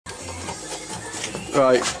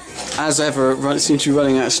Right, as ever, it seems to be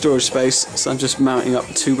running out of storage space, so I'm just mounting up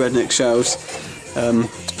 2 redneck shelves to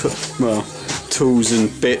put, well, tools and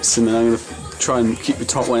bits, and then I'm going to try and keep the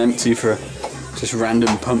top one empty for just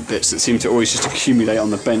random pump bits that seem to always just accumulate on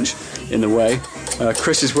the bench in the way.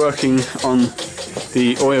 Chris is working on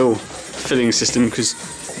the oil filling system because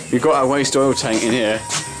we've got our waste oil tank in here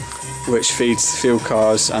which feeds field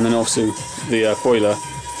cars, and then also the boiler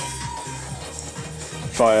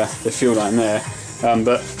via the fuel line there.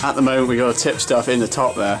 But at the moment we've got to tip stuff in the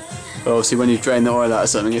top there. But obviously when you drain the oil out of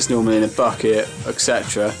something, it's normally in a bucket,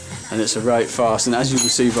 etc. And it's a right fast, and as you can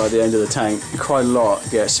see by the end of the tank, quite a lot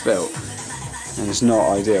gets spilt, and it's not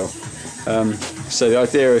ideal. So the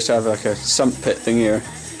idea is to have like a sump pit thing here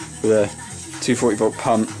with a 240 volt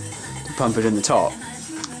pump to pump it in the top.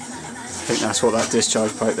 I think that's what that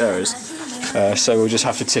discharge pipe there is. So we'll just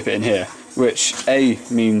have to tip it in here, which A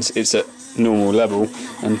means it's at normal level,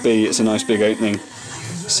 and B, it's a nice big opening,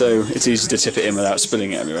 so it's easy to tip it in without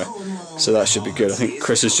spilling it everywhere. So that should be good. I think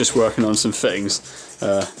Chris is just working on some fittings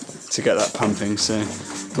to get that pumping, so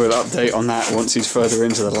we'll update on that once he's further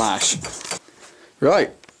into the lash.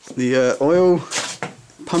 Right, the oil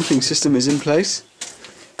pumping system is in place.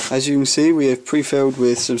 As you can see, we have pre-filled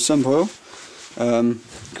with some sump oil.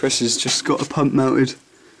 Chris has just got a pump mounted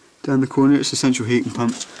down the corner. It's a central heating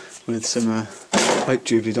pump with some pipe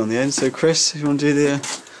tube lead on the end. So Chris, if you want to do the...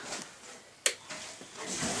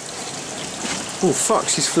 Oh fuck,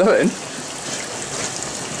 she's floating.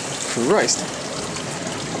 Christ.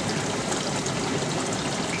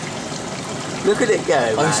 Look at it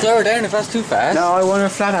go, man. I'll slow her down if that's too fast. No, I want her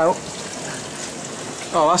flat out.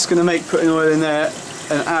 Oh, that's going to make putting oil in there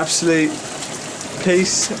an absolute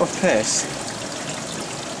piece of piss.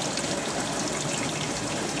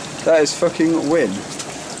 That is fucking win.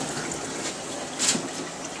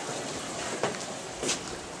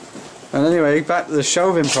 And anyway, back to the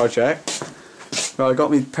shelving project. Well, I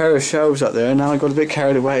got me pair of shelves up there, and now I got a bit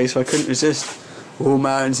carried away, so I couldn't resist wall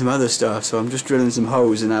mounting some other stuff. So I'm just drilling some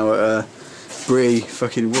holes in our brie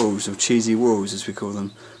fucking walls, or cheesy walls as we call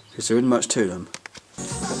them, because there isn't much to them.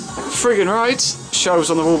 Friggin' right,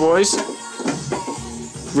 shelves on the wall, boys.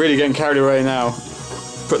 Really getting carried away now.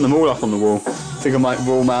 Putting them all up on the wall. I think I might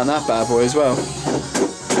wall mount that bad boy as well.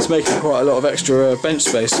 It's making quite a lot of extra bench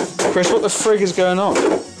space. Chris, what the frig is going on?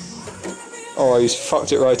 Oh, he's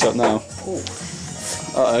fucked it right up now.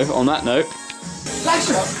 Uh-oh, on that note.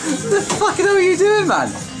 Lasher, what the fucking hell are you doing, man?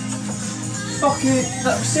 Fucking,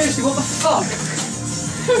 no, seriously, what the fuck?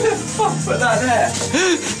 Who the fuck put that there?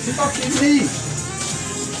 Fucking me.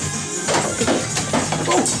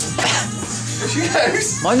 Oh. There she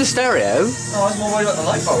goes. Mind the stereo? Oh, I was more worried about the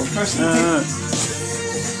light bulb, personally.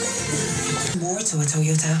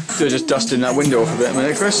 So just dusting that window off a bit a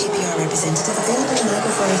minute, Chris.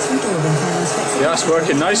 Yeah, it's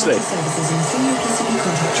working nicely.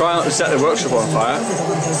 Try not to set the workshop on fire.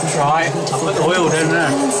 Try. I'll put the oil down there.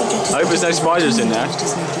 I hope there's no spiders in there.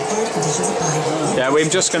 Yeah, we're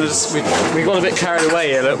just gonna. We got a bit carried away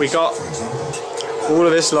here. Look, we got all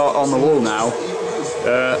of this lot on the wall now.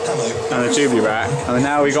 And the Jubilee rack, and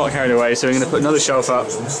now we got carried away, so we're going to put another shelf up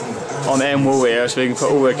on the end wall here, so we can put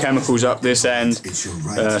all the chemicals up this end,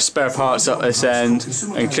 spare parts up this end,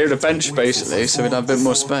 and clear the bench basically, so we'd have a bit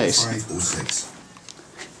more space.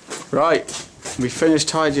 Right, we finished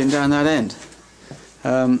tidying down that end.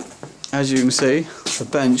 As you can see, the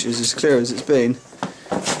bench is as clear as it's been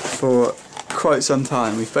for quite some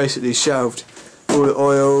time. We've basically shelved all the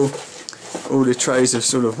oil, all the trays of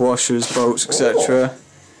sort of washers, bolts, etc.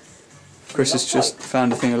 Chris has just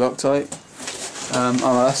found a thing of Loctite.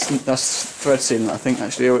 Oh, that's thread sealant, I think,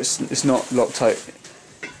 actually. Oh, it's not Loctite.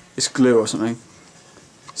 It's glue or something.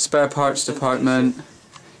 Spare parts department,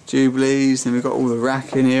 Jubilees. Then we've got all the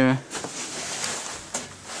rack in here,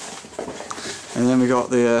 and then we got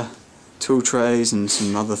the tool trays and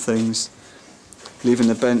some other things, leaving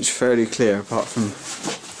the bench fairly clear apart from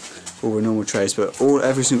all the normal trays, but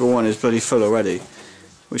every single one is bloody full already,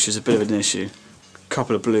 which is a bit of an issue. A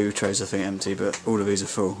couple of blue trays I think empty, but all of these are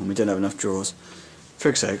full, and we don't have enough drawers.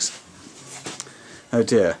 Frig's sakes. Oh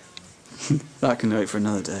dear. That can wait for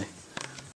another day.